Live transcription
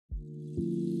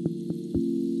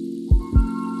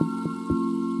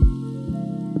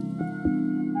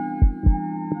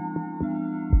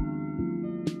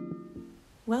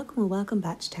Welcome or welcome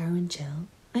back to Tarot and Chill.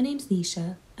 My name's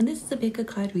Nisha, and this is a pick a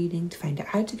card reading to find out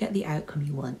how to get the outcome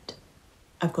you want.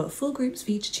 I've got 4 groups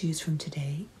for you to choose from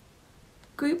today.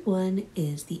 Group 1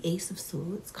 is the Ace of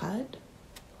Swords card.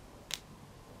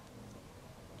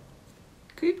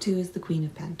 Group 2 is the Queen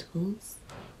of Pentacles.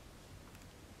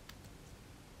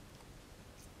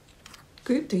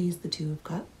 Group 3 is the Two of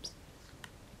Cups.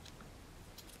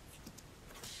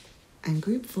 And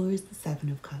Group 4 is the Seven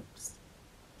of Cups.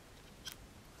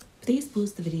 Please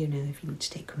pause the video now if you need to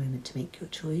take a moment to make your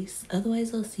choice,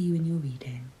 otherwise I'll see you in your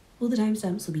reading. All the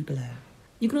timestamps will be below.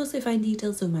 You can also find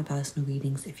details of my personal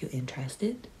readings if you're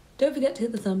interested. Don't forget to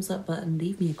hit the thumbs up button,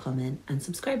 leave me a comment, and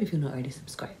subscribe if you're not already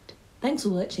subscribed. Thanks for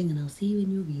watching and I'll see you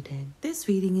in your reading. This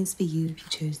reading is for you if you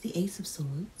chose the Ace of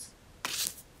Swords.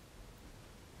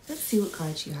 Let's see what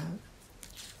cards you have.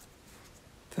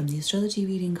 From the astrology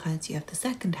reading cards you have the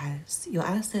second house, your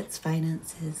assets,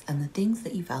 finances, and the things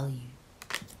that you value.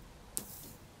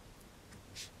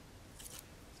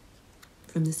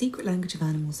 From the Secret Language of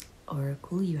Animals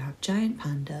Oracle, you have Giant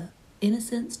Panda,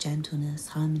 Innocence, Gentleness,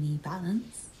 Harmony,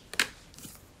 Balance.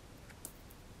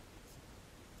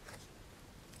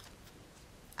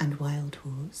 And Wild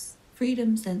Horse,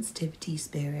 Freedom, Sensitivity,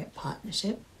 Spirit,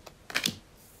 Partnership.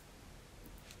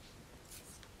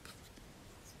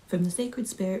 From the Sacred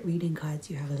Spirit reading cards,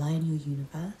 you have Align Your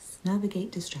Universe,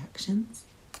 Navigate Distractions.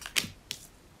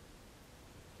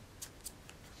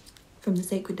 From the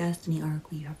Sacred Destiny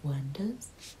Oracle, you have Wonders.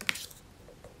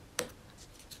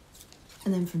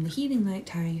 And then from the Healing Light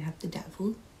Tarot, you have the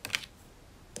Devil,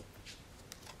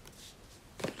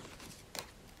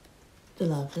 the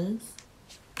Lovers,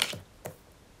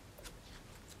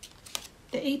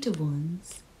 the Eight of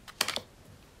Wands,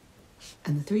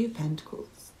 and the Three of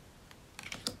Pentacles.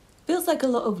 Feels like a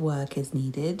lot of work is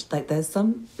needed, like there's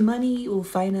some money or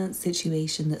finance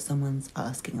situation that someone's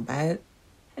asking about.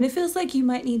 And it feels like you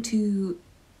might need to,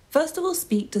 first of all,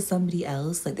 speak to somebody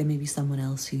else, like there may be someone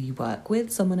else who you work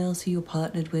with, someone else who you're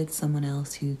partnered with, someone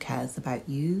else who cares about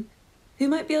you, who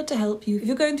might be able to help you. If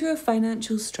you're going through a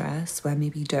financial stress where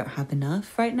maybe you don't have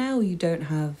enough right now, or you don't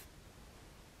have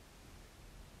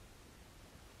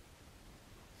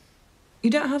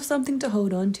something to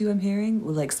hold on to, I'm hearing,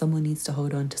 or like someone needs to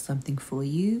hold on to something for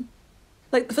you.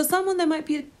 Like for someone there might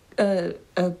be a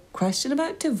question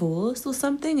about divorce or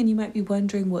something, and you might be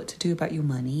wondering what to do about your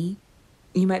money.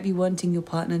 You might be wanting your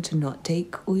partner to not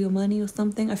take all your money or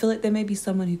something. I feel like there may be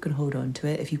someone who can hold on to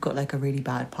it if you've got like a really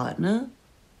bad partner.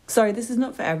 Sorry, this is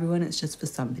not for everyone, it's just for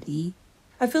somebody.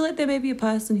 I feel like there may be a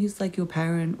person who's like your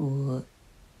parent or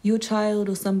your child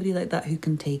or somebody like that who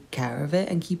can take care of it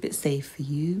and keep it safe for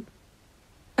you.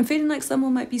 I'm feeling like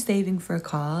someone might be saving for a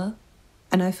car,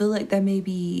 and I feel like there may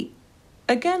be,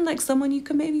 again, like someone you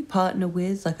can maybe partner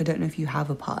with. Like I don't know if you have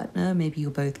a partner, maybe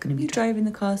you're both going to be driving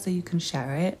the car so you can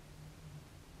share it.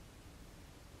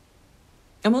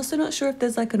 I'm also not sure if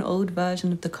there's like an old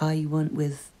version of the car you want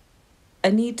with a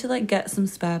need to like get some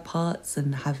spare parts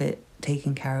and have it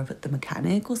taken care of at the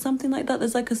mechanic or something like that.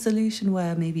 There's like a solution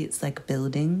where maybe it's like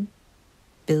building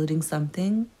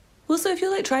something. Also, if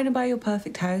you're like trying to buy your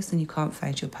perfect house and you can't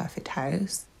find your perfect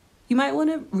house, you might want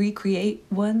to recreate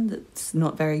one that's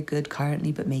not very good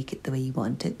currently but make it the way you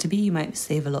want it to be. You might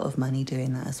save a lot of money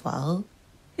doing that as well.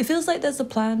 It feels like there's a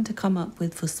plan to come up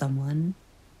with for someone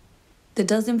that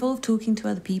does involve talking to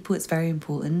other people. It's very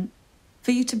important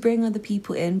for you to bring other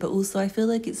people in, but also I feel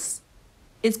like it's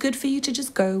good for you to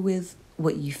just go with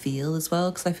what you feel as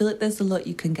well, because I feel like there's a lot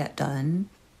you can get done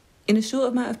in a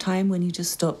short amount of time when you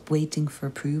just stop waiting for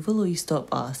approval, or you stop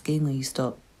asking, or you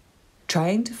stop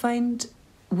trying to find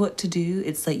what to do.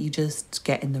 It's like you just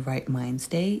get in the right mind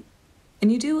state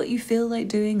and you do what you feel like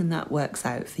doing, and that works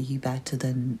out for you better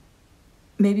than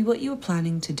maybe what you were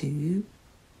planning to do.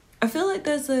 I feel like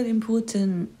there's an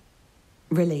important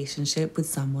relationship with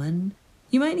someone.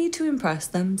 You might need to impress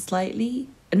them slightly,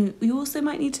 and you also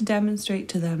might need to demonstrate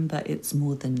to them that it's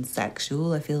more than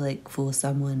sexual. I feel like for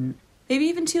someone, maybe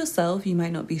even to yourself, you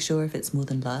might not be sure if it's more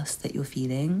than lust that you're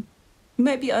feeling. You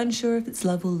might be unsure if it's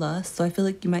love or lust, so I feel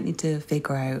like you might need to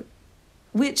figure out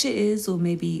which it is, or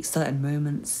maybe certain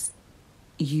moments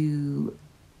you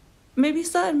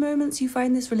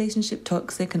find this relationship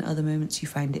toxic and other moments you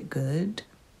find it good.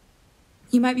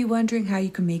 You might be wondering how you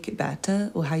can make it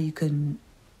better or how you can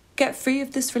get free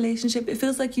of this relationship. It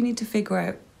feels like you need to figure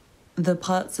out the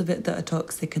parts of it that are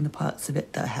toxic and the parts of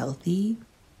it that are healthy.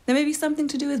 There may be something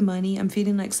to do with money. I'm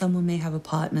feeling like someone may have a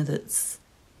partner that's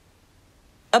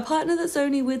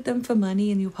only with them for money,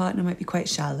 and your partner might be quite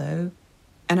shallow.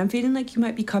 And I'm feeling like you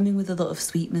might be coming with a lot of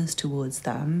sweetness towards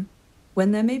them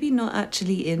when they're maybe not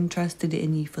actually interested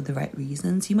in you for the right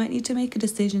reasons. You might need to make a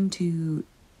decision to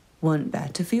want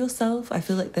better for yourself. I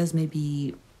feel like there's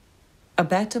maybe a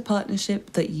better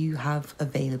partnership that you have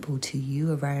available to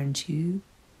you, around you.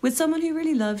 With someone who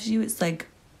really loves you, it's like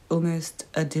almost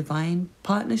a divine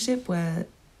partnership where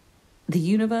the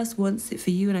universe wants it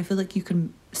for you, and I feel like you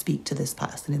can speak to this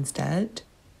person instead.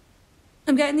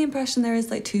 I'm getting the impression there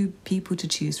is like two people to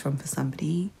choose from for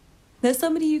somebody. There's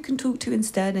somebody you can talk to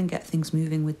instead and get things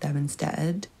moving with them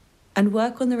instead, and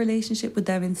work on the relationship with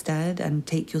them instead, and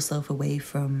take yourself away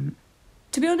from,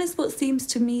 to be honest, what seems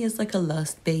to me is like a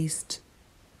lust-based,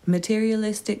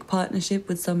 materialistic partnership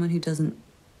with someone who doesn't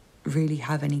really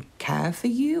have any care for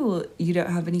you, or you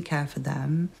don't have any care for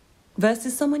them,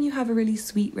 versus someone you have a really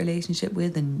sweet relationship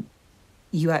with and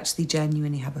you actually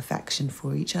genuinely have affection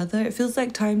for each other. It feels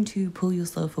like time to pull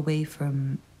yourself away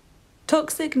from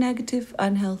toxic, negative,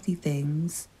 unhealthy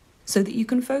things so that you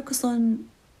can focus on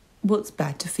what's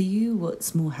better for you,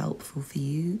 what's more helpful for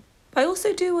you. But I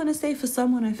also do want to say, for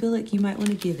someone, I feel like you might want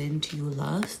to give in to your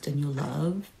lust and your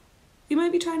love. You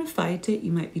might be trying to fight it.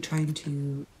 You might be trying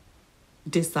to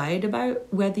decide about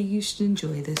whether you should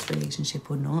enjoy this relationship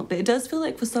or not. But it does feel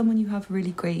like for someone you have a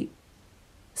really great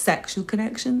sexual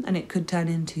connection, and it could turn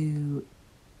into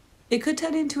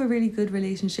a really good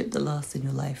relationship that lasts in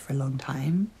your life for a long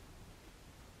time.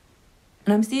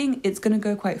 And I'm seeing it's going to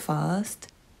go quite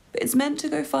fast, but it's meant to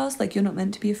go fast. Like, you're not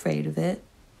meant to be afraid of it.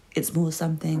 It's more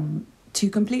something to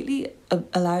completely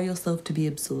allow yourself to be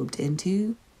absorbed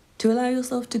into, to allow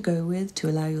yourself to go with, to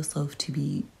allow yourself to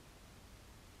be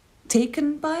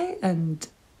taken by, and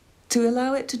to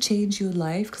allow it to change your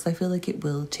life, because I feel like it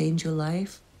will change your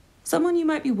life. Someone you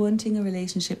might be wanting a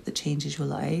relationship that changes your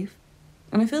life.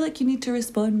 And I feel like you need to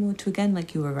respond more to, again,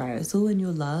 like your arousal and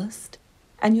your lust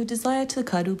and your desire to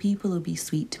cuddle people or be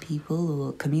sweet to people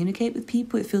or communicate with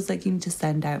people. It feels like you need to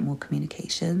send out more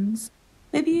communications.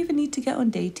 Maybe you even need to get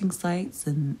on dating sites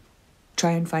and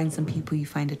try and find some people you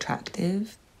find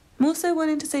attractive. I'm also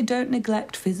wanting to say, don't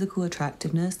neglect physical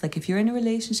attractiveness. Like, if you're in a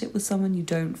relationship with someone you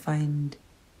don't find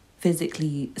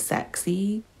physically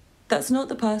sexy, that's not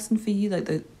the person for you. Like,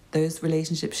 those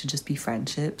relationships should just be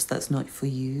friendships. That's not for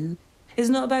you. It's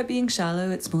not about being shallow.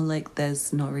 It's more like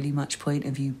there's not really much point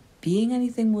of you being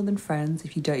anything more than friends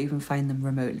if you don't even find them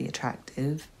remotely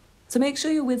attractive. So make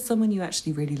sure you're with someone you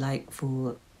actually really like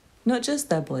for not just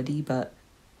their body, but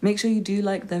make sure you do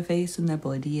like their face and their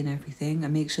body and everything,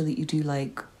 and make sure that you do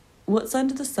like what's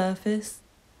under the surface.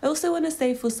 I also want to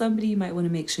say, for somebody, you might want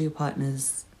to make sure your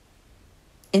partner's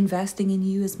investing in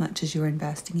you as much as you're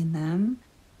investing in them.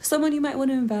 For someone, you might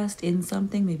want to invest in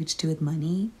something, maybe to do with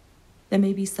money. There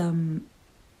may be some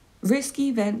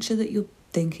risky venture that you're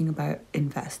thinking about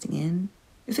investing in.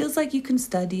 It feels like you can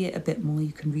study it a bit more,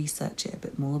 you can research it a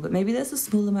bit more, but maybe there's a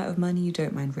small amount of money you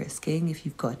don't mind risking if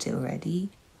you've got it already.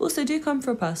 Also, do come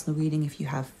for a personal reading if you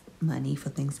have money for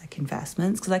things like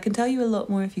investments, because I can tell you a lot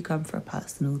more if you come for a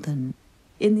personal than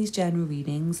in these general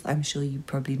readings. I'm sure you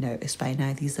probably noticed by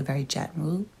now, these are very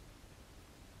general.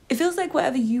 It feels like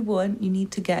whatever you want, you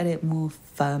need to get it more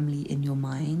firmly in your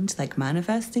mind, like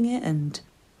manifesting it and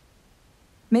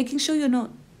making sure you're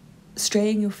not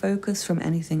straying your focus from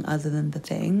anything other than the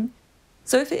thing.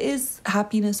 So if it is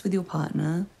happiness with your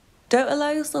partner, don't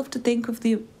allow yourself to think of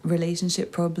the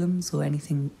relationship problems or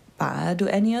anything bad or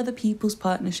any other people's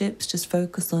partnerships. Just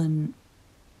focus on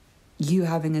you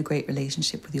having a great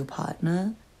relationship with your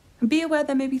partner, and be aware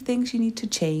there may be things you need to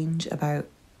change about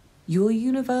your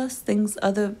universe,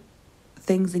 other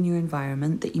things in your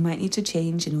environment that you might need to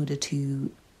change in order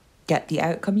to get the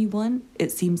outcome you want.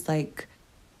 It seems like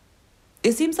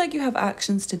you have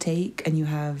actions to take, and you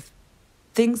have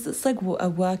things that's like a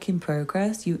work in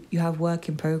progress. You have work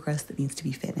in progress that needs to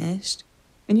be finished.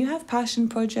 And you have passion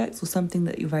projects or something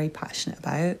that you're very passionate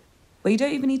about, where you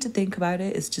don't even need to think about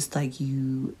it. It's just like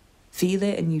you feel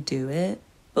it and you do it.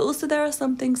 But also there are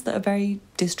some things that are very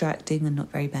distracting and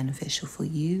not very beneficial for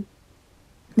you.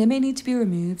 They may need to be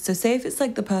removed. So say if it's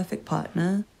like the perfect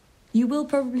partner, you will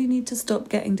probably need to stop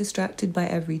getting distracted by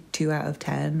every 2 out of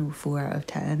 10 or 4 out of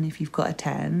 10 if you've got a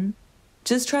 10.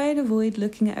 Just try and avoid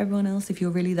looking at everyone else if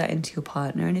you're really that into your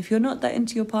partner. And if you're not that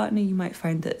into your partner, you might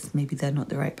find that maybe they're not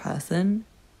the right person.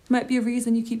 It might be a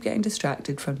reason you keep getting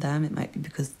distracted from them. It might be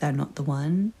because they're not the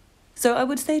one. So I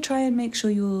would say try and make sure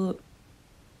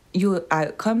your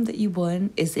outcome that you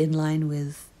want is in line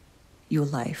with your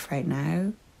life right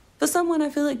now. For someone, I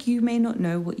feel like you may not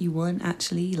know what you want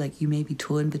actually. Like, you may be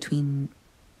torn between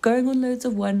going on loads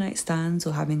of one-night stands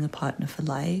or having a partner for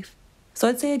life. So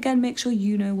I'd say, again, make sure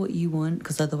you know what you want,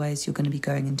 because otherwise you're going to be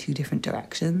going in 2 different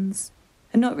directions.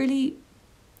 and not really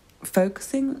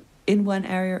focusing in one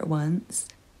area at once.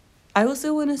 I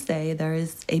also want to say there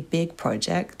is a big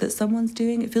project that someone's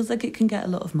doing. It feels like it can get a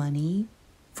lot of money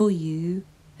for you,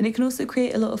 and it can also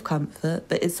create a lot of comfort,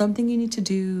 but it's something you need to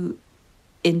do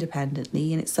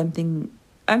independently, and it's something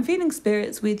I'm feeling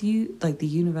spirits with you, like the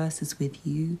universe is with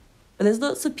you. But there's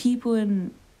lots of people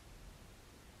and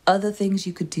other things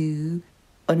you could do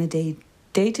on a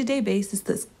day-to-day basis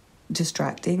that's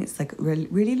distracting. It's like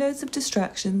really loads of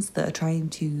distractions that are trying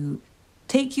to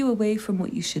take you away from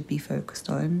what you should be focused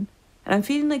on. And I'm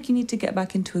feeling like you need to get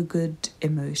back into a good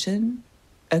emotion,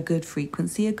 a good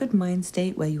frequency, a good mind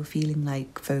state where you're feeling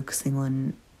like focusing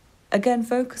on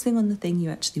the thing you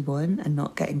actually want and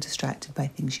not getting distracted by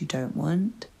things you don't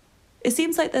want. It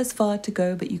seems like there's far to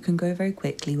go, but you can go very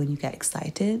quickly when you get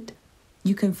excited.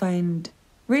 You can find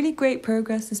really great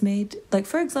progress is made. Like,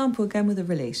 for example, again, with a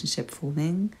relationship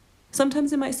forming,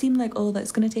 sometimes it might seem like, oh,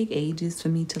 that's going to take ages for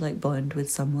me to like bond with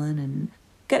someone and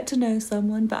get to know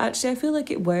someone. But actually, I feel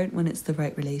like it won't when it's the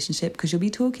right relationship, because you'll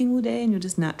be talking all day and you'll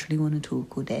just naturally want to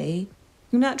talk all day.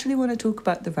 You naturally want to talk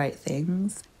about the right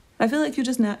things. I feel like you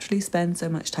just naturally spend so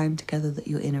much time together that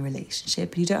you're in a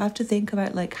relationship. You don't have to think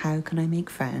about like, how can I make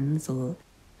friends or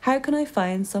how can I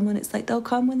find someone? It's like they'll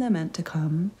come when they're meant to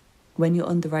come, when you're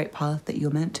on the right path that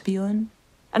you're meant to be on.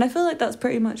 And I feel like that's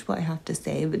pretty much what I have to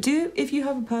say. But if you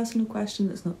have a personal question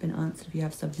that's not been answered, if you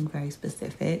have something very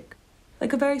specific,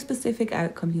 like a very specific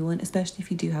outcome you want, especially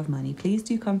if you do have money, please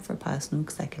do come for a personal,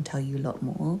 because I can tell you a lot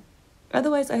more.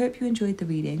 Otherwise, I hope you enjoyed the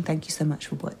reading. Thank you so much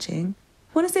for watching.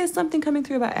 I want to say there's something coming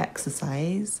through about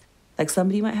exercise. Like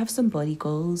somebody might have some body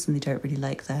goals and they don't really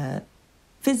like their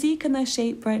physique and their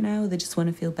shape right now. They just want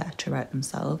to feel better about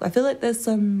themselves. I feel like there's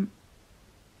some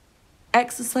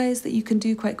exercise that you can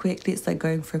do quite quickly. It's like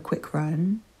going for a quick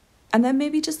run. And then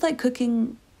maybe just like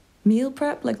cooking meal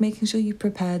prep, like making sure you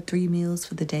prepared 3 meals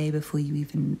for the day before you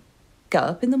even get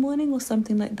up in the morning or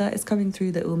something like that. It's coming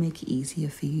through that will make it easier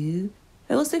for you.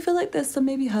 I also feel like there's some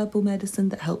maybe herbal medicine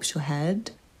that helps your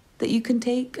head that you can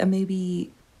take, and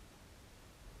maybe,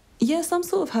 yeah, some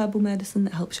sort of herbal medicine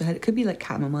that helps your head. It could be like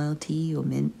chamomile tea or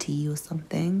mint tea or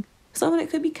something. Someone, it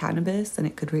could be cannabis and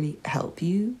it could really help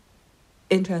you.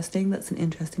 Interesting, that's an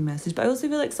interesting message. But I also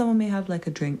feel like someone may have like a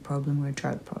drink problem or a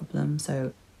drug problem.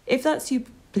 So if that's you,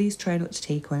 please try not to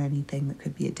take on anything that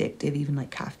could be addictive, even like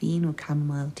caffeine or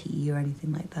chamomile tea or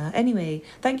anything like that. Anyway,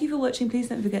 thank you for watching. Please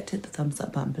don't forget to hit the thumbs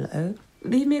up button below.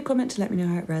 Leave me a comment to let me know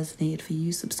how it resonated for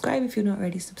you. Subscribe if you're not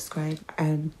already subscribed.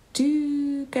 And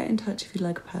do get in touch if you'd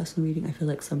like a personal reading. I feel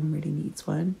like someone really needs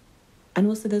one. And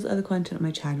also there's other content on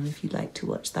my channel if you'd like to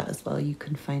watch that as well. You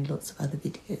can find lots of other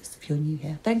videos if you're new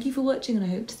here. Thank you for watching, and I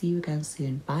hope to see you again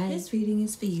soon. Bye. This reading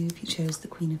is for you if you chose the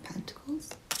Queen of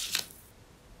Pentacles.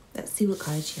 Let's see what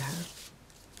cards you have.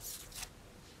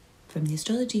 From the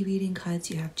astrology reading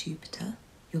cards, you have Jupiter,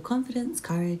 your confidence,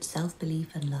 courage,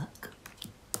 self-belief, and luck.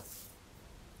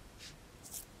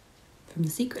 From the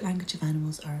Secret Language of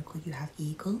Animals Oracle, you have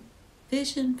Eagle,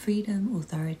 vision, freedom,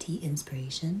 authority,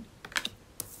 inspiration.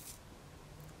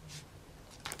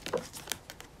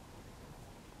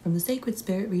 From the Sacred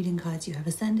Spirit reading cards, you have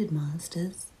Ascended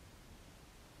Masters,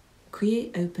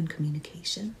 create open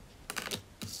communication.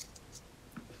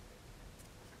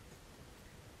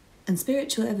 And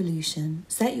Spiritual Evolution,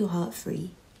 set your heart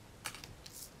free.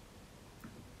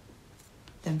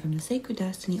 Then from the Sacred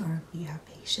Destiny Oracle, you have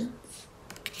Patience.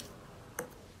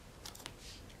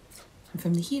 And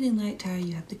from the Healing Light Tower,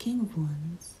 you have the King of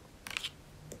Wands,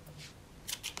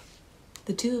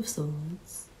 the Two of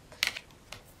Swords,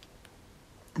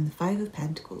 and the Five of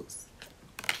Pentacles.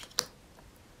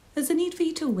 There's a need for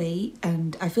you to wait,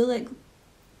 and I feel like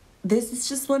this is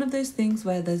just one of those things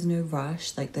where there's no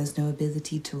rush, like there's no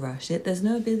ability to rush it. There's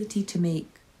no ability to make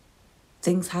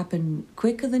things happen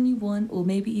quicker than you want, or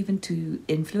maybe even to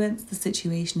influence the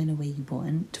situation in a way you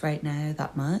want right now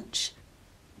that much.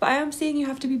 But I am saying you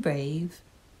have to be brave,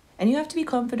 and you have to be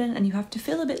confident, and you have to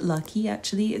feel a bit lucky.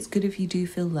 Actually, it's good if you do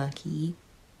feel lucky.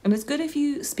 And it's good if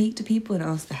you speak to people and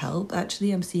ask for help.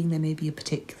 Actually, I'm seeing there may be a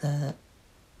particular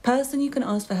person you can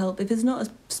ask for help. If it's not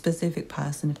a specific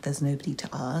person, if there's nobody to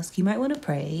ask, you might want to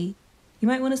pray. You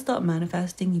might want to start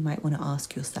manifesting. You might want to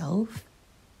ask yourself.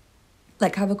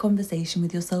 Like, have a conversation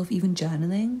with yourself, even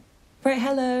journaling. Right,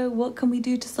 hello, what can we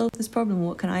do to solve this problem?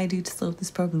 What can I do to solve this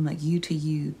problem? Like, you to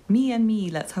you, me and me,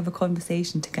 let's have a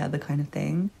conversation together kind of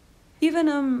thing.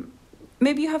 Even,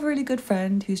 maybe you have a really good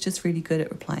friend who's just really good at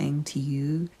replying to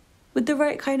you with the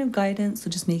right kind of guidance,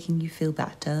 or just making you feel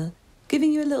better,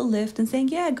 giving you a little lift and saying,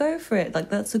 yeah, go for it.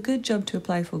 Like, that's a good job to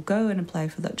apply for. Go and apply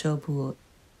for that job, or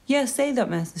yeah, say that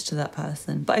message to that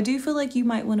person. But I do feel like you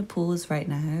might want to pause right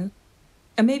now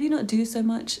and maybe not do so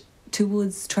much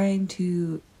towards trying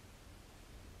to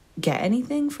get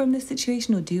anything from this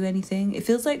situation or do anything. It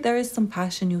feels like there is some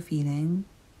passion you're feeling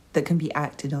that can be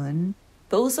acted on.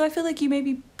 But also I feel like you may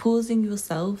be pausing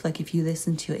yourself, like if you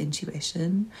listen to your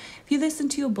intuition, if you listen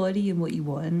to your body and what you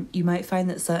want, you might find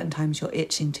that certain times you're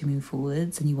itching to move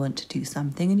forwards and you want to do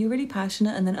something and you're really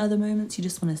passionate, and then other moments you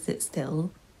just want to sit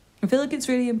still. I feel like it's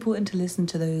really important to listen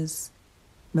to those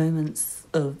moments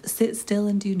of sit still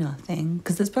and do nothing,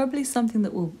 because there's probably something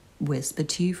that will whisper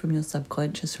to you from your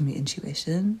subconscious, from your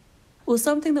intuition, or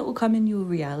something that will come in your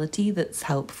reality that's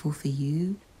helpful for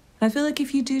you. And I feel like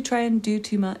if you do try and do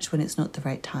too much when it's not the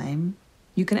right time,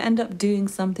 you can end up doing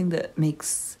something that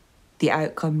makes the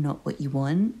outcome not what you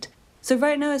want. So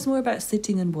right now it's more about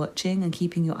sitting and watching and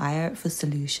keeping your eye out for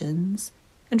solutions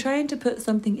and trying to put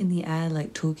something in the air,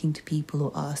 like talking to people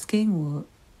or asking or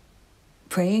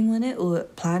praying on it or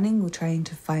planning or trying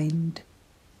to find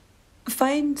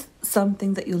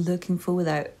something that you're looking for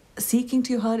without seeking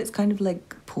too hard. It's kind of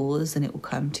like pause and it will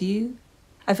come to you.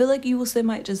 I feel like you also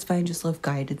might just find yourself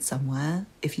guided somewhere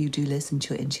if you do listen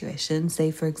to your intuition.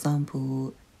 Say, for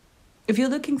example, if you're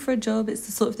looking for a job, it's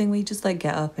the sort of thing where you just like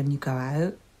get up and you go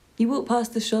out. You walk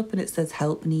past the shop and it says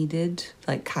help needed,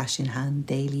 like cash in hand,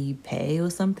 daily pay or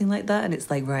something like that. And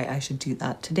it's like, right, I should do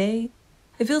that today.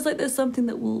 It feels like there's something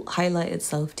that will highlight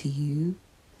itself to you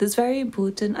that's very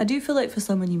important. I do feel like for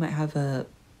someone you might have a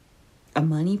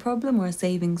money problem or a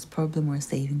savings problem or a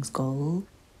savings goal,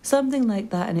 something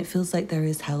like that, and it feels like there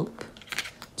is help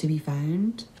to be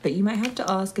found. But you might have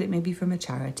to ask, and it may be from a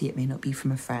charity, it may not be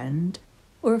from a friend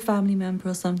or a family member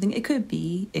or something. It could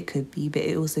be, but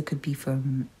it also could be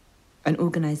from an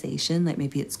organisation, like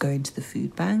maybe it's going to the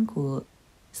food bank or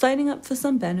signing up for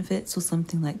some benefits or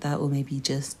something like that, or maybe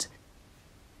just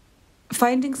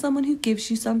finding someone who gives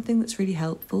you something that's really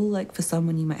helpful. Like for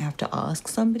someone you might have to ask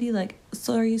somebody like,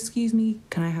 sorry, excuse me,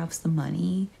 can I have some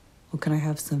money? Or can I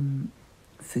have some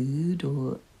food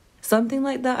or something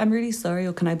like that? I'm really sorry.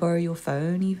 Or can I borrow your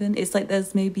phone even? It's like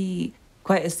there's maybe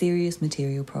quite a serious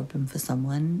material problem for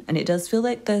someone, and it does feel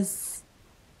like there's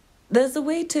a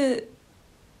way to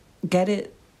get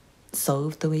it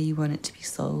solved the way you want it to be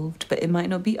solved, but it might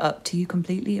not be up to you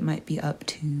completely. It might be up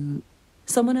to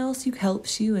someone else who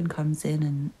helps you and comes in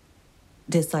and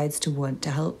decides to want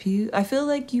to help you. I feel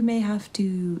like you may have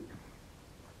to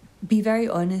be very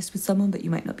honest with someone, but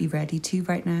you might not be ready to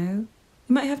right now.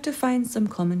 You might have to find some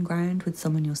common ground with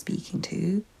someone you're speaking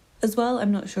to as well.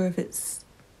 I'm not sure if it's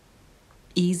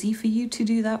easy for you to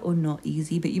do that or not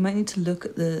easy, but you might need to look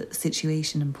at the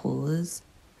situation and pause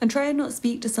and try and not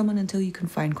speak to someone until you can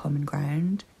find common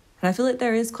ground. And I feel like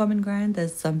there is common ground.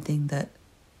 There's something that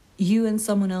you and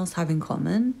someone else have in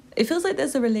common. It feels like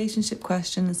there's a relationship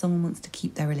question and someone wants to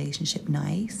keep their relationship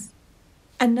nice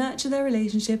and nurture their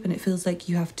relationship, and it feels like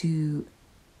you have to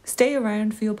stay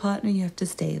around for your partner. You have to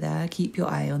stay there, keep your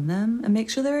eye on them and make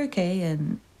sure they're okay,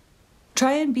 and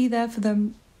try and be there for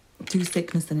them through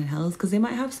sickness and in health, because they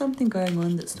might have something going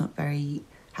on that's not very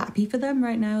happy for them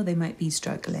right now. They might be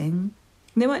struggling.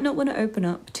 They might not want to open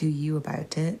up to you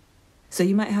about it. So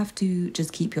you might have to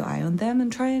just keep your eye on them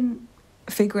and try and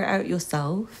figure it out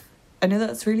yourself. I know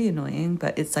that's really annoying,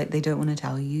 but it's like they don't want to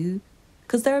tell you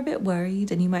because they're a bit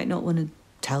worried, and you might not want to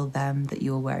tell them that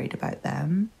you're worried about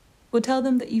them, or tell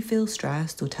them that you feel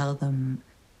stressed, or tell them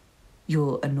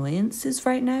your annoyances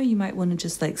right now. You might want to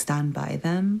just like stand by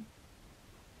them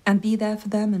and be there for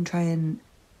them and try and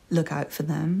look out for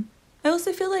them. I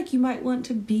also feel like you might want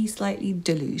to be slightly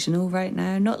delusional right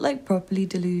now, not like properly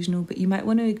delusional, but you might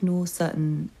want to ignore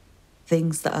certain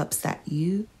things that upset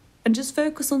you and just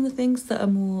focus on the things that are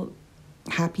more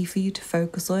happy for you to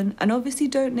focus on. And obviously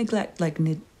don't neglect like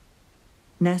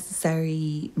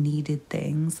necessary needed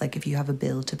things. Like if you have a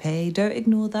bill to pay, don't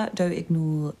ignore that. Don't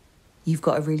ignore you've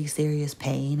got a really serious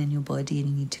pain in your body and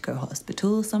you need to go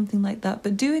hospital or something like that.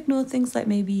 But do ignore things like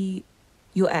maybe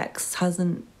your ex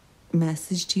hasn't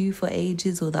messaged you for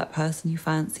ages, or that person you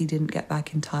fancy didn't get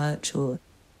back in touch, or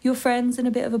your friend's in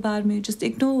a bit of a bad mood. Just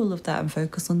ignore all of that and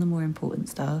focus on the more important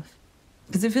stuff,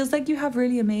 because it feels like you have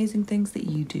really amazing things that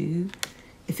you do.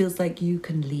 It feels like you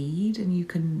can lead and you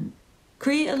can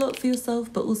create a lot for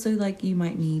yourself, but also like you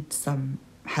might need some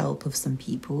help of some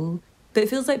people. But it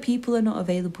feels like people are not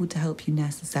available to help you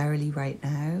necessarily right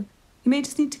now. You may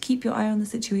just need to keep your eye on the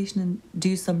situation and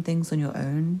do some things on your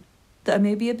own that are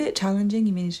maybe a bit challenging.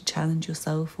 You may need to challenge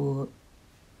yourself or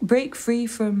break free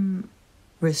from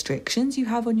restrictions you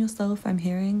have on yourself, I'm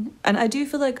hearing. And I do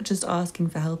feel like just asking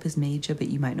for help is major, but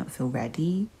you might not feel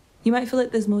ready. You might feel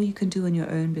like there's more you can do on your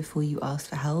own before you ask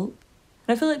for help.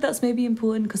 And I feel like that's maybe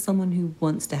important because someone who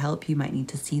wants to help you might need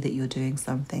to see that you're doing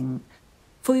something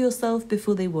for yourself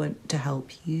before they want to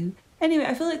help you. Anyway,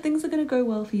 I feel like things are going to go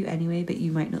well for you anyway, but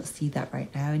you might not see that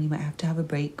right now, and you might have to have a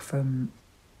break from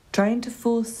trying to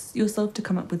force yourself to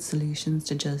come up with solutions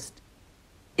to just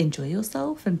enjoy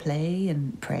yourself and play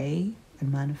and pray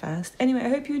and manifest. Anyway, I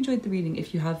hope you enjoyed the reading.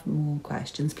 If you have more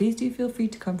questions, please do feel free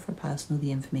to come for a personal.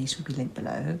 The information will be linked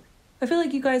below. I feel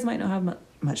like you guys might not have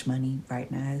much money right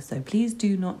now, so please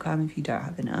do not come if you don't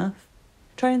have enough.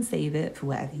 Try and save it for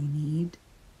whatever you need.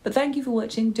 But thank you for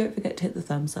watching. Don't forget to hit the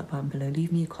thumbs up button below,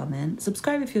 leave me a comment,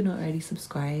 subscribe if you're not already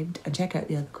subscribed, and check out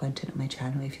the other content on my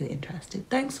channel if you're interested.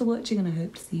 Thanks for watching, and I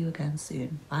hope to see you again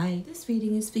soon. Bye. This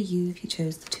reading is for you if you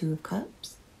chose the Two of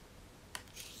Cups.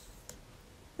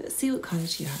 Let's see what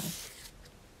cards you have.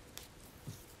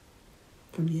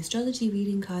 From the astrology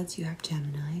reading cards, you have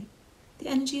Gemini. The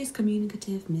energy is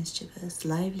communicative, mischievous,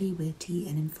 lively, witty,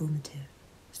 and informative.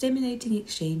 Stimulating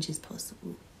exchange is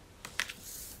possible.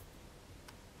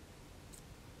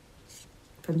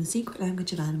 From the Secret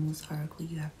Language of Animals Oracle,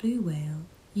 you have Blue Whale,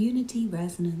 Unity,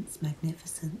 Resonance,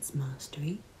 Magnificence,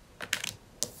 Mastery.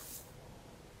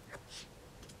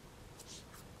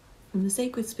 From the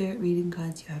Sacred Spirit reading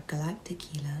cards, you have Galactic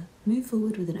Healer, Move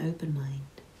forward with an open mind.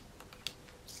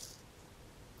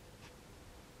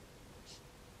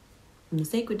 From the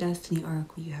Sacred Destiny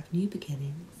Oracle, you have New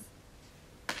Beginnings.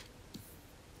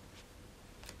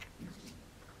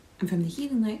 And from the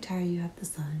Healing Light Tarot, you have the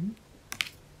Sun,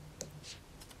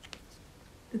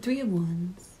 the Three of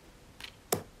Wands,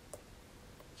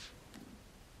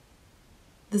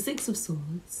 the Six of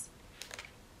Swords,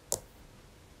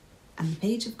 and the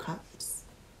Page of Cups.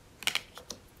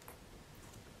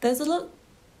 There's a lot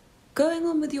going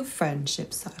on with your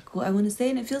friendship circle, I want to say,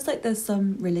 and it feels like there's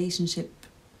some relationship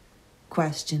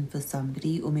question for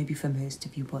somebody, or maybe for most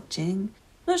of you watching.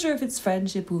 Not sure if it's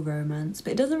friendship or romance,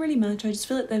 but it doesn't really matter. I just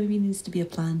feel like there maybe needs to be a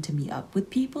plan to meet up with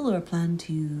people, or a plan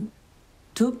to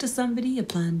talk to somebody, a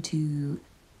plan to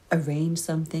arrange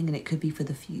something, and it could be for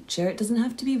the future. It doesn't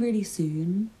have to be really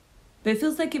soon, but it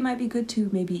feels like it might be good to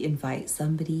maybe invite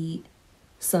somebody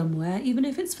somewhere, even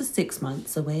if it's for 6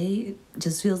 months away. It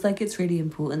just feels like it's really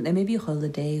important. There may be a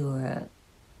holiday or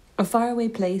a faraway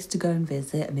place to go and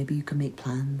visit, and maybe you can make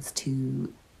plans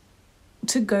to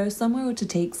go somewhere, or to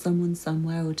take someone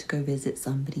somewhere, or to go visit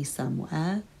somebody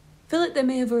somewhere. I feel like there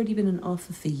may have already been an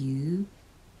offer for you,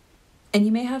 and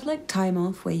you may have like time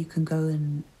off where you can go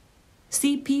and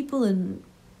see people, and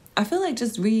I feel like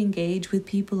just re-engage with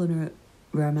people on a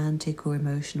romantic or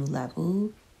emotional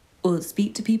level, or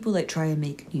speak to people, like try and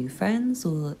make new friends,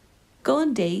 or go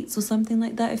on dates or something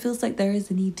like that. It feels like there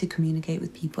is a need to communicate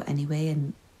with people anyway,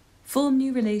 and form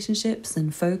new relationships,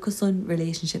 and focus on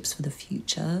relationships for the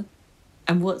future,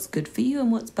 and what's good for you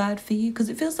and what's bad for you, because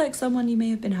it feels like someone you may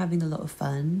have been having a lot of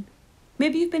fun.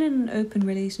 Maybe you've been in an open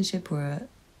relationship, or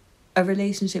a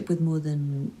relationship with more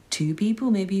than 2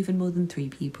 people, maybe even more than 3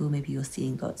 people. Maybe you're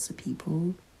seeing lots of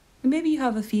people. And maybe you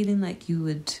have a feeling like you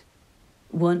would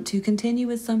want to continue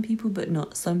with some people but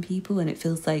not some people, and it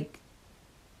feels like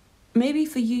maybe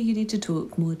for you, you need to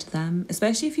talk more to them,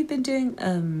 especially if you've been doing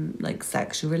like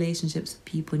sexual relationships with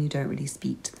people and you don't really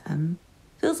speak to them.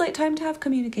 Feels like time to have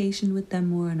communication with them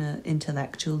more on an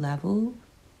intellectual level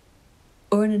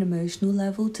or on an emotional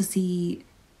level, to see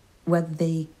whether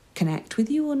they connect with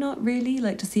you or not really,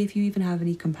 like to see if you even have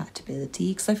any compatibility.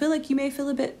 Because I feel like you may feel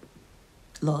a bit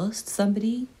lost,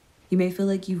 somebody. You may feel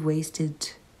like you've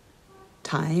wasted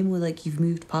time, or like you've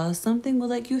moved past something, or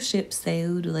like your ship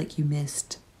sailed, or like you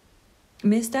missed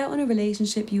out on a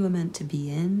relationship you were meant to be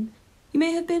in. You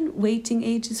may have been waiting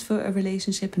ages for a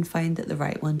relationship and find that the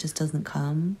right one just doesn't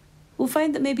come. Or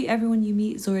find that maybe everyone you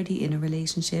meet is already in a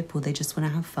relationship, or they just want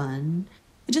to have fun.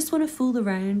 They just want to fool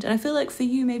around. And I feel like for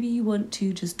you, maybe you want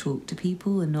to just talk to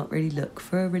people and not really look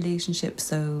for a relationship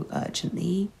so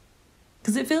urgently.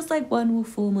 Because it feels like one will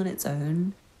form on its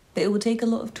own, but it will take a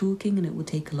lot of talking and it will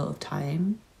take a lot of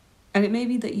time. And it may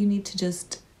be that you need to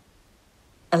just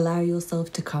allow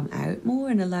yourself to come out more,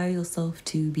 and allow yourself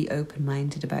to be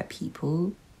open-minded about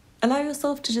people. Allow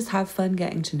yourself to just have fun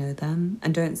getting to know them,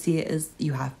 and don't see it as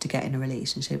you have to get in a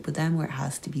relationship with them, or it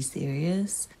has to be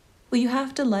serious, or you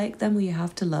have to like them, or you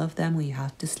have to love them, or you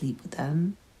have to sleep with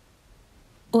them,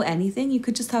 or anything. You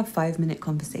could just have 5-minute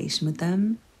conversation with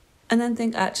them and then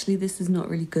think, actually, this is not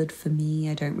really good for me.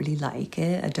 I don't really like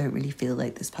it. I don't really feel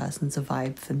like this person's a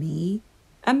vibe for me.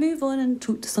 And move on and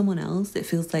talk to someone else. It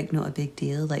feels like not a big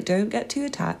deal. Like, don't get too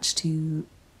attached to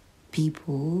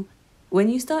people. When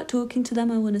you start talking to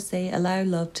them, I want to say, allow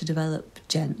love to develop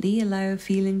gently. Allow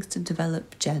feelings to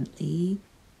develop gently.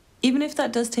 Even if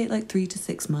that does take like 3 to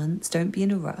 6 months, don't be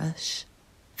in a rush.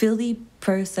 Feel the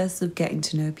process of getting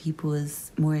to know people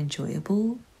as more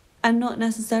enjoyable. and not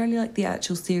necessarily like the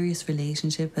actual serious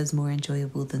relationship as more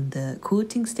enjoyable than the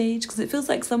courting stage, because it feels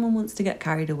like someone wants to get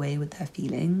carried away with their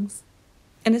feelings.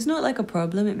 And it's not like a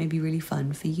problem, it may be really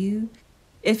fun for you.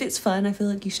 If it's fun, I feel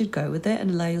like you should go with it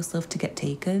and allow yourself to get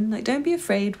taken. Like, don't be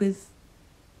afraid with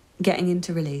getting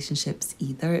into relationships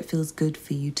either. It feels good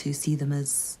for you to see them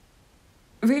as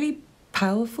really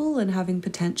powerful and having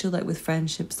potential, like with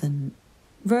friendships and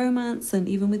romance and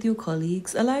even with your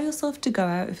colleagues. Allow yourself to go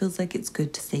out. It feels like it's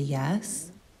good to say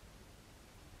yes.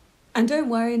 And don't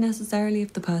worry necessarily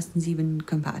if the person's even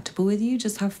compatible with you.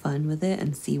 Just have fun with it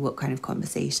and see what kind of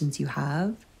conversations you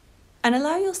have. And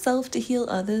allow yourself to heal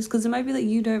others, because it might be that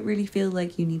you don't really feel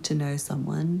like you need to know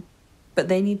someone, but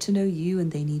they need to know you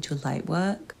and they need your light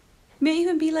work. It may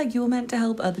even be like you're meant to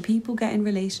help other people get in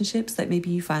relationships, like maybe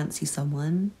you fancy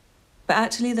someone, but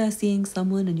actually they're seeing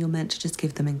someone and you're meant to just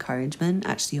give them encouragement.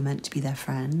 Actually, you're meant to be their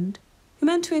friend. You're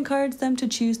meant to encourage them to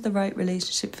choose the right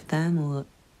relationship for them, or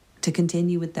to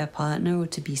continue with their partner, or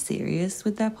to be serious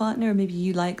with their partner. Or maybe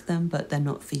you like them, but they're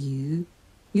not for you.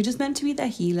 You're just meant to be their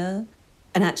healer.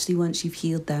 And actually, once you've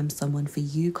healed them, someone for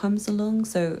you comes along.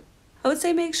 So I would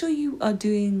say make sure you are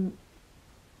doing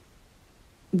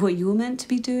what you're meant to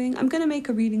be doing. I'm going to make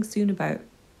a reading soon about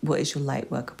what is your light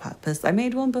worker purpose. I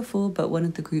made one before, but one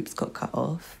of the groups got cut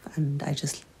off and I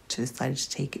just decided to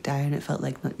take it down. It felt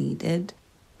like not needed.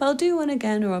 But I'll do one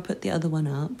again, or I'll put the other one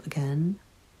up again.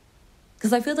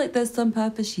 Because I feel like there's some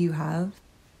purpose you have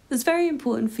that's very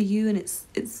important for you, and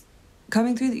it's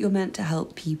coming through that you're meant to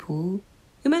help people.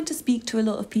 You're meant to speak to a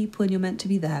lot of people, and you're meant to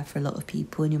be there for a lot of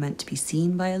people, and you're meant to be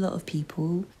seen by a lot of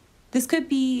people. This could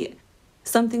be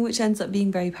something which ends up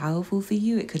being very powerful for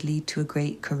you. It could lead to a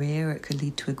great career, or it could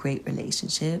lead to a great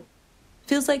relationship.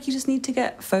 Feels like you just need to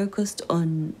get focused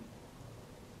on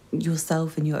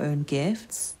yourself and your own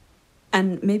gifts,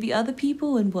 and maybe other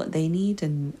people and what they need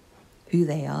and who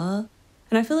they are.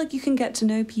 And I feel like you can get to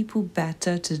know people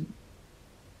better to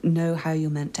know how you're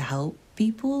meant to help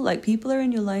people. Like, people are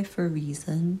in your life for a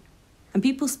reason, and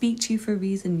people speak to you for a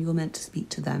reason. You're meant to speak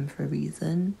to them for a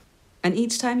reason. And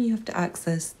each time you have to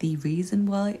access the reason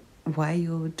why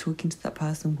you're talking to that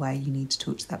person, why you need to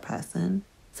talk to that person.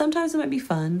 Sometimes it might be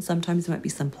fun, sometimes it might be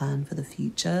some plan for the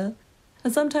future,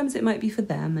 and sometimes it might be for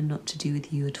them and not to do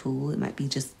with you at all. It might be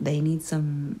just they need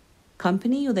some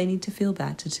company, or they need to feel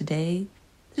better today.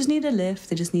 They just need a lift,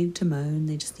 they just needed to moan,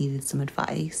 they just needed some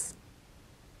advice.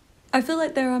 I feel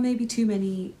like there are maybe too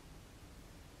many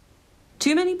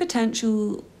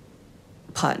potential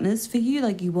partners for you.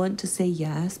 Like, you want to say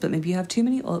yes, but maybe you have too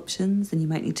many options and you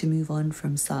might need to move on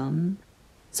from some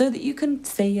so that you can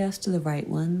say yes to the right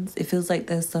ones. It feels like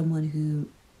there's someone who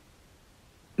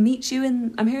meets you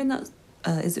in, I'm hearing that,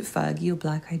 is it Fergie or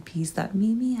Black Eyed Peas, that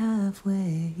meet me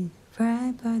halfway,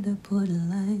 right by the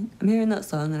borderline. I'm hearing that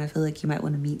song, and I feel like you might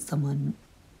want to meet someone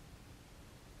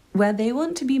where they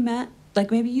want to be met. Like,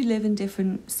 maybe you live in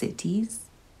different cities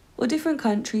or different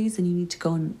countries and you need to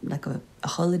go on like a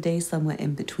holiday somewhere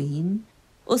in between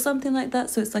or something like that.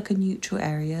 So it's like a neutral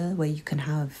area where you can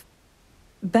have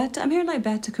I'm hearing like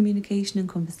better communication and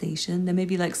conversation. There may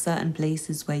be like certain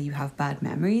places where you have bad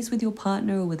memories with your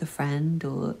partner or with a friend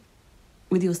or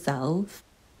with yourself.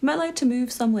 You might like to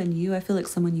move somewhere new. I feel like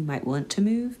someone you might want to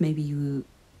move. Maybe you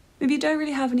don't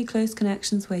really have any close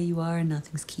connections where you are and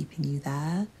nothing's keeping you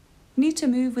there. You need to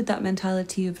move with that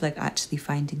mentality of like actually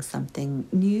finding something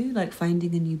new, like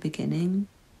finding a new beginning.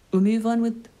 Or move on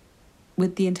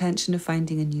with the intention of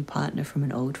finding a new partner from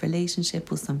an old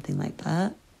relationship or something like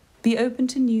that. Be open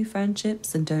to new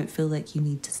friendships and don't feel like you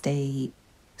need to stay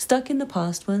stuck in the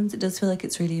past ones. It does feel like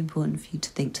it's really important for you to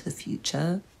think to the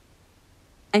future.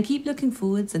 And keep looking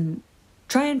forwards and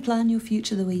try and plan your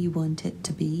future the way you want it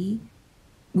to be.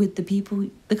 With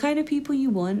the kind of people you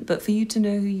want, but for you to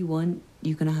know who you want,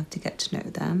 you're going to have to get to know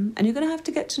them, and you're going to have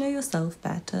to get to know yourself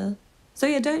better. So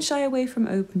yeah, don't shy away from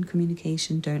open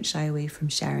communication. Don't shy away from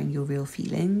sharing your real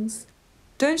feelings.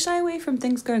 Don't shy away from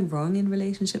things going wrong in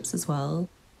relationships as well,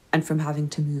 and from having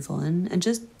to move on, and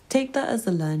just take that as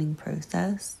a learning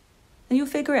process. And you'll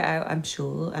figure it out, I'm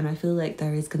sure, and I feel like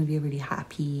there is going to be a really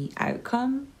happy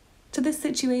outcome to this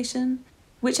situation.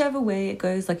 Whichever way it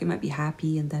goes, like, it might be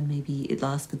happy and then maybe it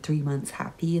lasts for 3 months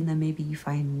happy, and then maybe you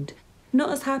find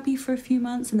not as happy for a few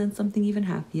months and then something even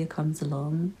happier comes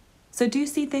along. So do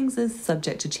see things as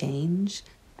subject to change,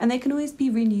 and they can always be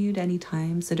renewed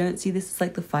anytime. So don't see this as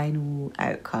like the final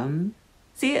outcome.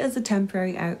 See it as a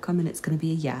temporary outcome, and it's going to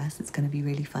be a yes. It's going to be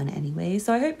really fun anyway.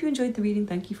 So I hope you enjoyed the reading.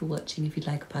 Thank you for watching. If you'd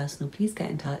like a personal, please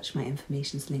get in touch. My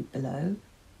information's linked below.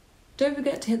 Don't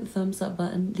forget to hit the thumbs up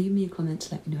button, leave me a comment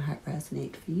to let me know how it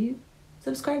resonated for you.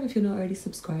 Subscribe if you're not already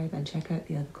subscribed, and check out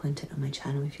the other content on my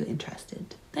channel if you're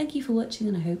interested. Thank you for watching,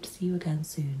 and I hope to see you again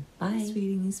soon. Bye. This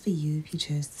reading is for you if you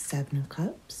chose the Seven of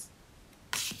Cups.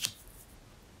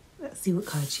 Let's see what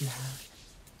cards you have.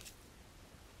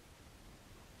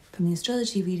 From the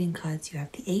astrology reading cards, you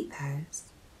have the 8th house.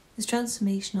 This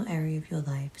transformational area of your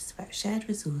life is about shared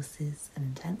resources and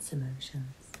intense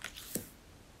emotions.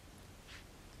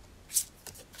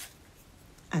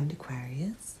 And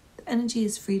Aquarius. The energy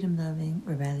is freedom-loving,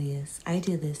 rebellious,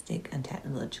 idealistic, and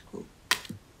technological.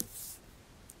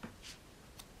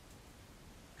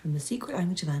 From the Secret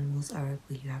Language of Animals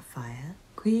Oracle, you have fire,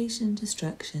 creation,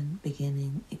 destruction,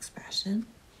 beginning, expression.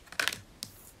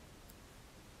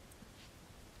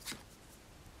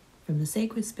 From the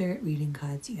Sacred Spirit reading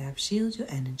cards, you have shield your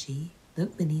energy,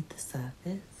 look beneath the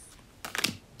surface.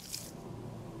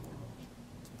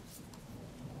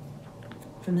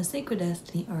 From the Sacred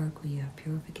Destiny Oracle, you have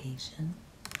purification.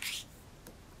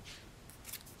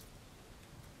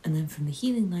 And then from the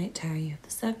Healing Light Tarot, you have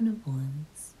the Seven of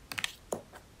Wands,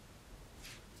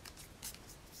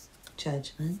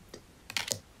 Judgment,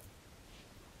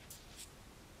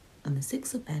 and the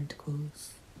Six of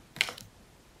Pentacles.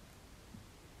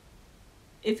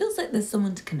 It feels like there's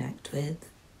someone to connect with,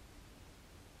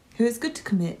 who is good to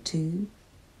commit to.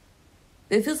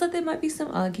 It feels like there might be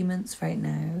some arguments right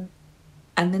now,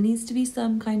 and there needs to be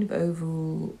some kind of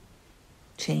overall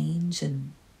change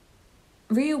and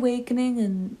reawakening,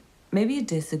 and maybe a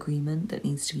disagreement that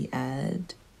needs to be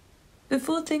aired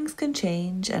before things can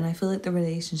change. And I feel like the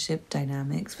relationship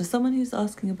dynamics, for someone who's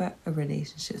asking about a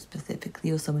relationship specifically,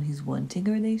 or someone who's wanting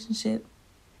a relationship,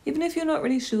 even if you're not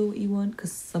really sure what you want,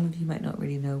 because some of you might not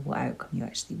really know what outcome you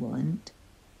actually want.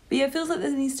 But yeah, it feels like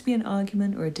there needs to be an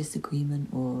argument or a disagreement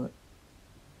or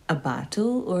a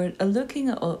battle or a looking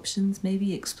at options,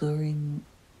 maybe exploring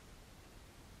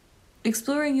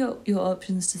your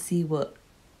options to see what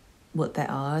they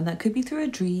are. And that could be through a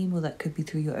dream, or that could be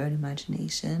through your own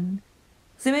imagination.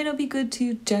 So it may not be good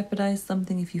to jeopardize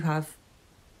something if you have,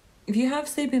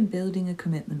 say, been building a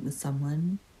commitment with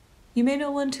someone. You may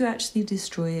not want to actually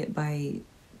destroy it by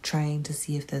trying to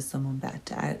see if there's someone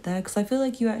better out there, because I feel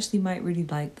like you actually might really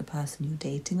like the person you're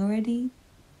dating already.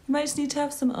 You might just need to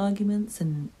have some arguments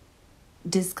and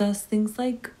discuss things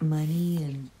like money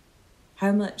and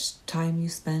how much time you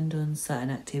spend on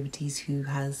certain activities, who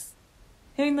has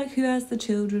the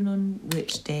children on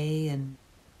which day, and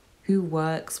who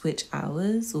works which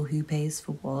hours, or who pays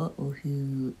for what, or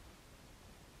who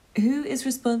is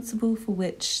responsible for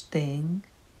which thing.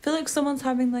 I feel like someone's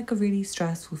having like a really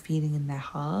stressful feeling in their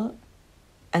heart,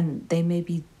 and they may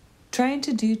be trying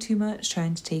to do too much,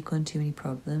 trying to take on too many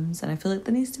problems. And I feel like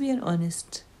there needs to be an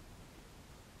honest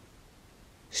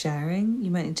sharing.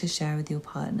 You might need to share with your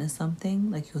partner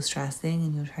something, like you're stressing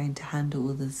and you're trying to handle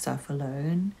all the stuff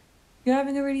alone. You're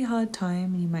having a really hard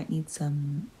time, and you might need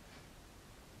some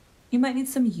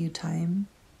you time.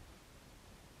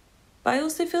 But I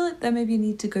also feel like there may be a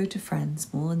need to go to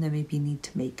friends more, and there may be a need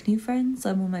to make new friends.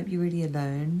 Someone might be really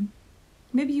alone.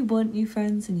 Maybe you want new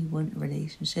friends and you want a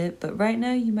relationship, but right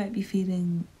now you might be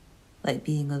feeling like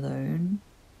being alone.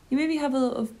 You maybe have a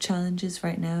lot of challenges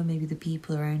right now. Maybe the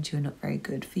people around you are not very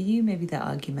good for you. Maybe they're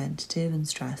argumentative and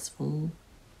stressful.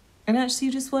 And actually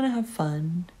you just want to have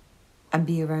fun and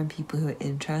be around people who are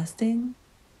interesting.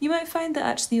 You might find that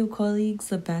actually your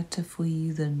colleagues are better for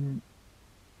you than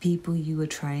people you were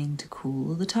trying to cool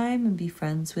all the time and be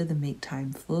friends with and make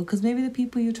time for, because maybe the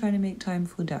people you're trying to make time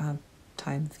for don't have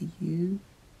time for you.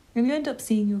 And you end up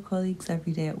seeing your colleagues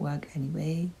every day at work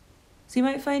anyway. So you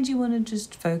might find you want to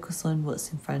just focus on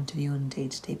what's in front of you on a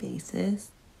day-to-day basis.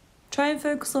 Try and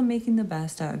focus on making the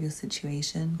best out of your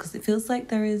situation, because it feels like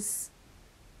there is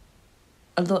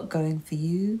a lot going for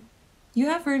you. You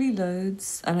have really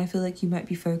loads, and I feel like you might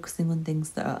be focusing on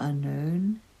things that are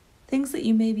unknown. Things that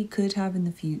you maybe could have in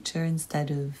the future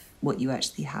instead of what you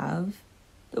actually have.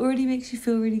 That already makes you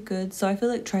feel really good. So I feel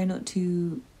like try not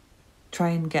to try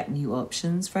and get new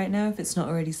options right now if it's not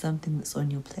already something that's on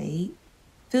your plate.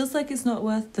 Feels like it's not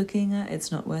worth looking at,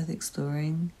 it's not worth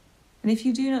exploring. And if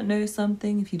you do not know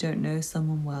something, if you don't know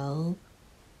someone well,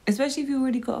 especially if you've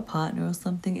already got a partner or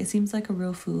something, it seems like a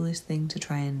real foolish thing to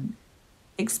try and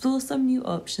explore some new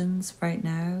options right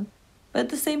now. But at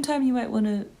the same time, you might want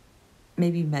to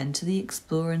maybe mentally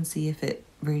explore and see if it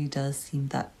really does seem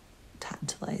that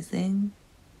tantalizing.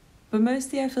 But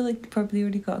mostly I feel like you probably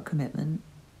already got a commitment.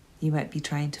 You might be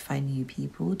trying to find new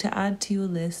people to add to your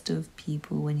list of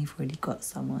people when you've already got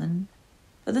someone.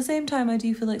 But at the same time, I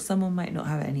do feel like someone might not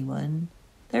have anyone.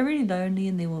 They're really lonely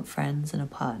and they want friends and a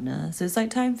partner. So it's like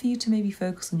time for you to maybe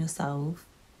focus on yourself,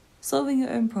 solving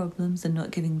your own problems and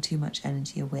not giving too much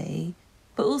energy away.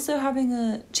 but also having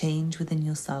a change within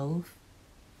yourself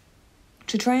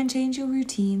to try and change your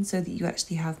routine so that you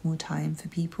actually have more time for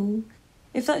people.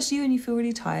 If that's you and you feel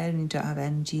really tired and you don't have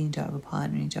energy, and you don't have a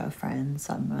partner, and you don't have friends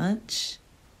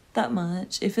that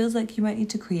much, it feels like you might need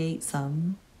to create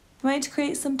some. You might need to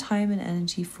create some time and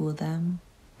energy for them.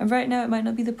 And right now it might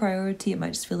not be the priority. It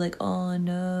might just feel like, oh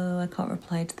no, I can't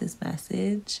reply to this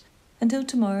message until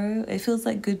tomorrow. It feels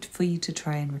like good for you to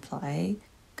try and reply.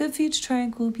 Good for you to try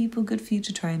and call people. Good for you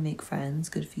to try and make friends.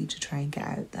 Good for you to try and get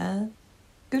out there.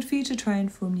 Good for you to try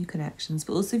and form new connections.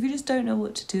 But also if you just don't know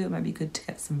what to do, it might be good to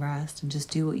get some rest and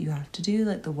just do what you have to do,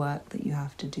 like the work that you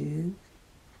have to do.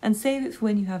 And save it for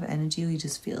when you have energy or you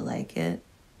just feel like it.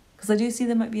 Because I do see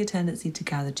there might be a tendency to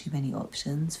gather too many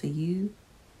options for you.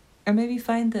 Or maybe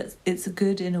find that it's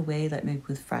good in a way, like maybe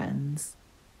with friends.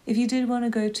 If you did want to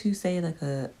go to, say, like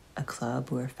a club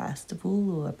or a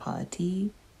festival or a party,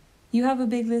 you have a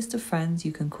big list of friends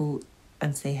you can call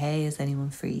and say, hey, is anyone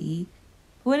free?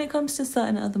 But when it comes to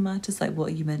certain other matters, like what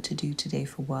are you meant to do today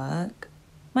for work,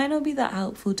 might not be that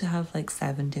helpful to have like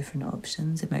 7 different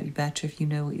options. It might be better if you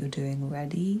know what you're doing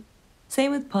already.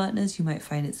 Same with partners, you might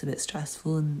find it's a bit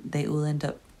stressful and they all end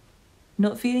up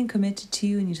not feeling committed to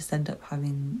you and you just end up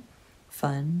having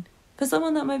fun. For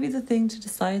someone, that might be the thing to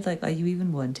decide, like, are you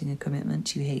even wanting a commitment?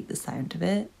 Do you hate the sound of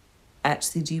it?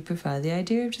 Actually, do you prefer the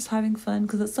idea of just having fun?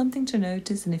 Because it's something to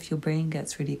notice, and if your brain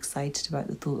gets really excited about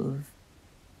the thought of,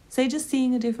 say, just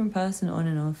seeing a different person on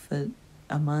and off for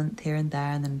a month here and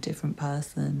there and then a different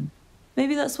person,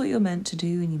 maybe that's what you're meant to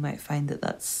do and you might find that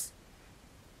that's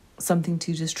something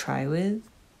to just try with.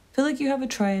 I feel like you have a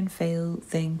try and fail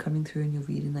thing coming through in your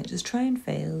reading, like just try and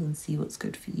fail and see what's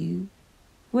good for you.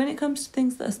 When it comes to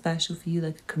things that are special for you,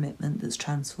 like a commitment that's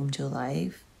transformed your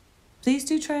life, please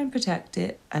do try and protect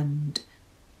it, and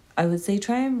I would say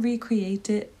try and recreate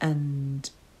it and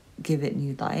give it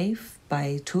new life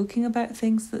by talking about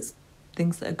things that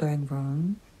are going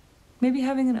wrong. Maybe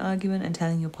having an argument and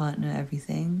telling your partner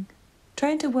everything.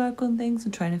 Trying to work on things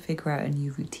and trying to figure out a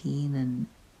new routine and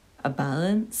a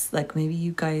balance. Like maybe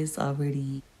you guys are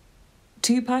really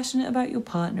too passionate about your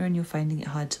partner and you're finding it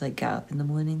hard to like get up in the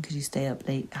morning because you stay up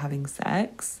late having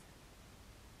sex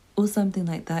or something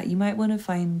like that. You might want to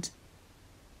find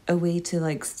a way to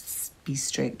like be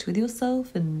strict with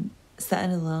yourself and set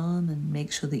an alarm and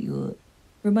make sure that you're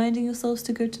reminding yourselves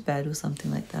to go to bed or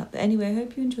something like that. But anyway, I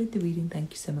hope you enjoyed the reading.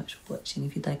 Thank you so much for watching.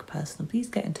 If you'd like a personal, please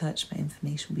get in touch. My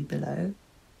information will be below.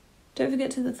 Don't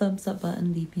forget to hit the thumbs up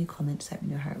button, leave me a comment to let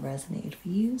me know how it resonated for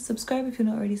you. Subscribe if you're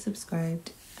not already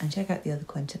subscribed, and check out the other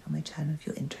content on my channel if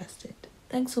you're interested.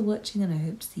 Thanks for watching, and I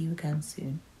hope to see you again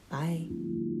soon. Bye.